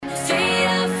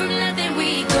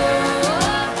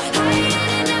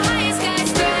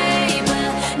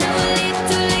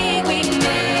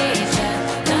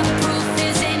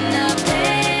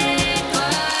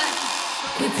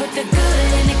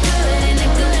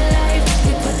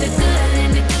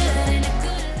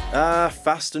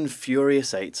Fast and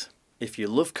Furious 8. If you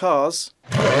love cars,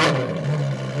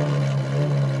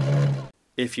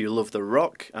 if you love The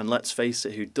Rock, and let's face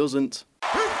it, who doesn't?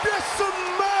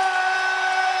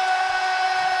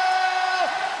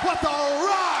 What The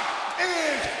Rock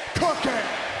is cooking!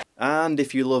 And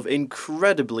if you love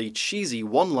incredibly cheesy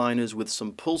one-liners with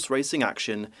some pulse racing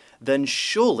action, then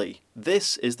surely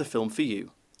this is the film for you.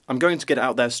 I'm going to get it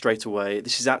out there straight away.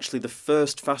 This is actually the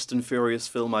first Fast and Furious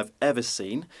film I've ever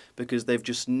seen, because they've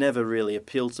just never really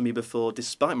appealed to me before,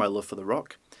 despite my love for The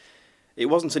Rock. It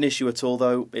wasn't an issue at all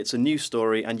though. It's a new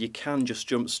story and you can just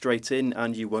jump straight in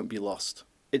and you won't be lost.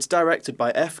 It's directed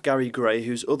by F. Gary Gray,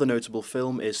 whose other notable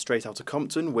film is Straight Outta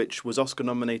Compton, which was Oscar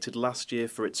nominated last year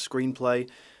for its screenplay.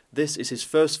 This is his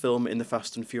first film in the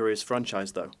Fast and Furious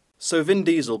franchise though. So Vin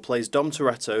Diesel plays Dom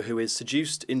Toretto, who is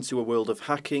seduced into a world of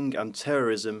hacking and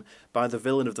terrorism by the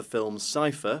villain of the film,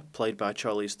 Cypher, played by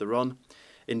Charlize Theron.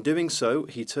 In doing so,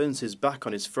 he turns his back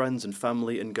on his friends and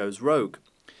family and goes rogue.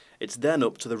 It's then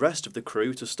up to the rest of the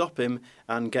crew to stop him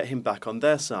and get him back on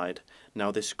their side.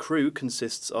 Now this crew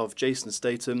consists of Jason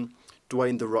Statham,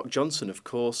 Dwayne "The Rock" Johnson of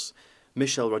course,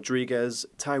 Michelle Rodriguez,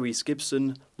 Tyrese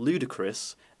Gibson,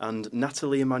 Ludacris, and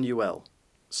Nathalie Emmanuel.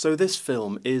 So this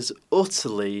film is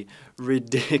utterly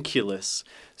ridiculous.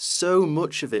 So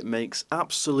much of it makes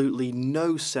absolutely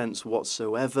no sense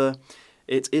whatsoever.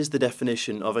 It is the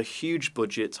definition of a huge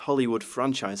budget Hollywood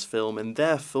franchise film, and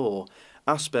therefore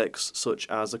aspects such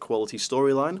as a quality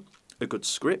storyline, a good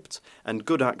script, and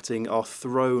good acting are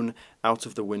thrown out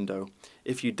of the window.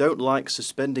 If you don't like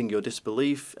suspending your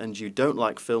disbelief, and you don't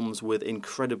like films with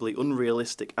incredibly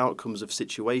unrealistic outcomes of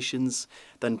situations,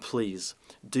 then please,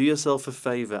 do yourself a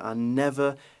favour and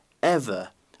never, ever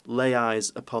lay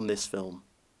eyes upon this film.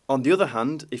 On the other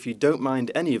hand, if you don't mind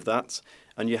any of that,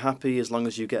 and you're happy as long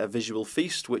as you get a visual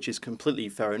feast, which is completely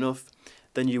fair enough,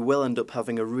 then you will end up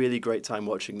having a really great time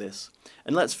watching this.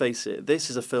 And let's face it, this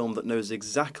is a film that knows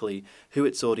exactly who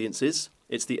its audience is.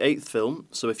 It's the 8th film,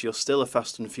 so if you're still a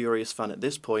Fast and Furious fan at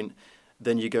this point,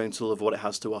 then you're going to love what it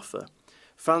has to offer.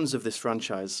 Fans of this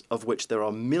franchise, of which there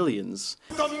are millions,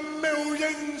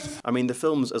 I mean the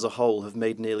films as a whole have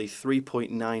made nearly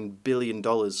 $3.9 billion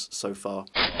so far.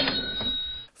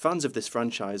 Fans of this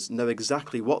franchise know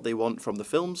exactly what they want from the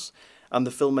films, and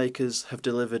the filmmakers have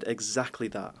delivered exactly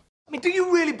that. I mean, do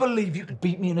you really believe you could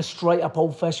beat me in a straight-up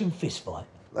old-fashioned fistfight?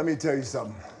 Let me tell you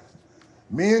something.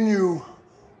 Me and you,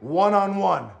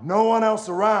 one-on-one, no one else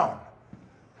around.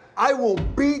 I will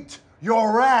beat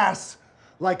your ass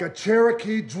like a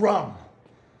Cherokee drum.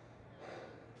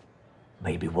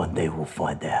 Maybe one day we'll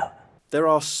find out. There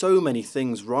are so many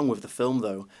things wrong with the film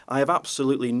though. I have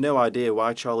absolutely no idea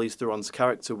why Charlize Theron's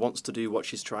character wants to do what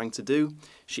she's trying to do.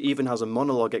 She even has a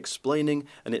monologue explaining,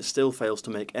 and it still fails to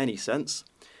make any sense.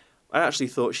 I actually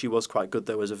thought she was quite good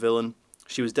though as a villain.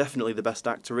 She was definitely the best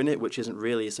actor in it, which isn't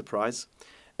really a surprise.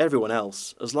 Everyone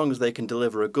else, as long as they can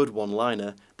deliver a good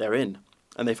one-liner, they're in.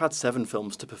 And they've had 7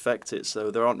 films to perfect it, so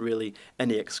there aren't really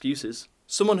any excuses.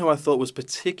 Someone who I thought was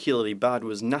particularly bad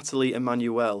was Nathalie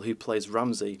Emmanuel, who plays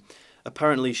Ramsey.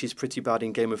 Apparently she's pretty bad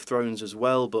in Game of Thrones as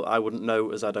well, but I wouldn't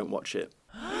know as I don't watch it.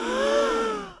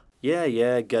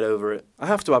 Yeah, get over it. I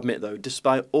have to admit though,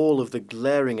 despite all of the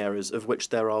glaring errors, of which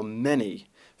there are many,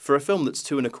 for a film that's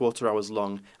 2.25 hours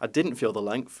long, I didn't feel the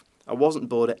length, I wasn't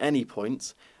bored at any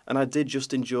point, and I did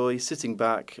just enjoy sitting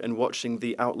back and watching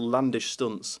the outlandish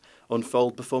stunts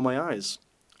unfold before my eyes.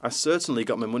 I certainly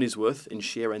got my money's worth in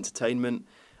sheer entertainment.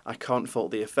 I can't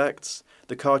fault the effects,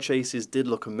 the car chases did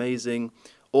look amazing,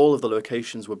 all of the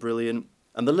locations were brilliant,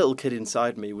 and the little kid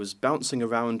inside me was bouncing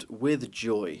around with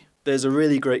joy. There's a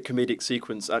really great comedic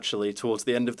sequence actually towards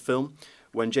the end of the film,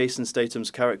 when Jason Statham's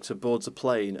character boards a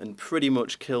plane and pretty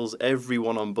much kills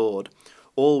everyone on board,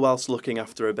 all whilst looking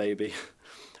after a baby.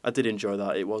 I did enjoy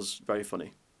that, it was very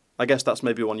funny. I guess that's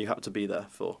maybe one you had to be there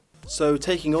for. So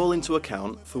taking all into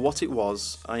account, for what it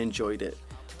was, I enjoyed it.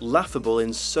 Laughable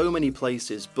in so many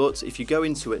places, but if you go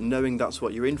into it knowing that's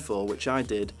what you're in for, which I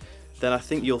did, then I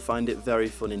think you'll find it very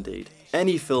fun indeed.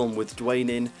 Any film with Dwayne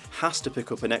in has to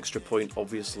pick up an extra point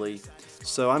obviously,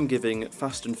 so I'm giving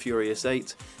Fast and Furious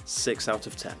 8 6 out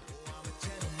of 10.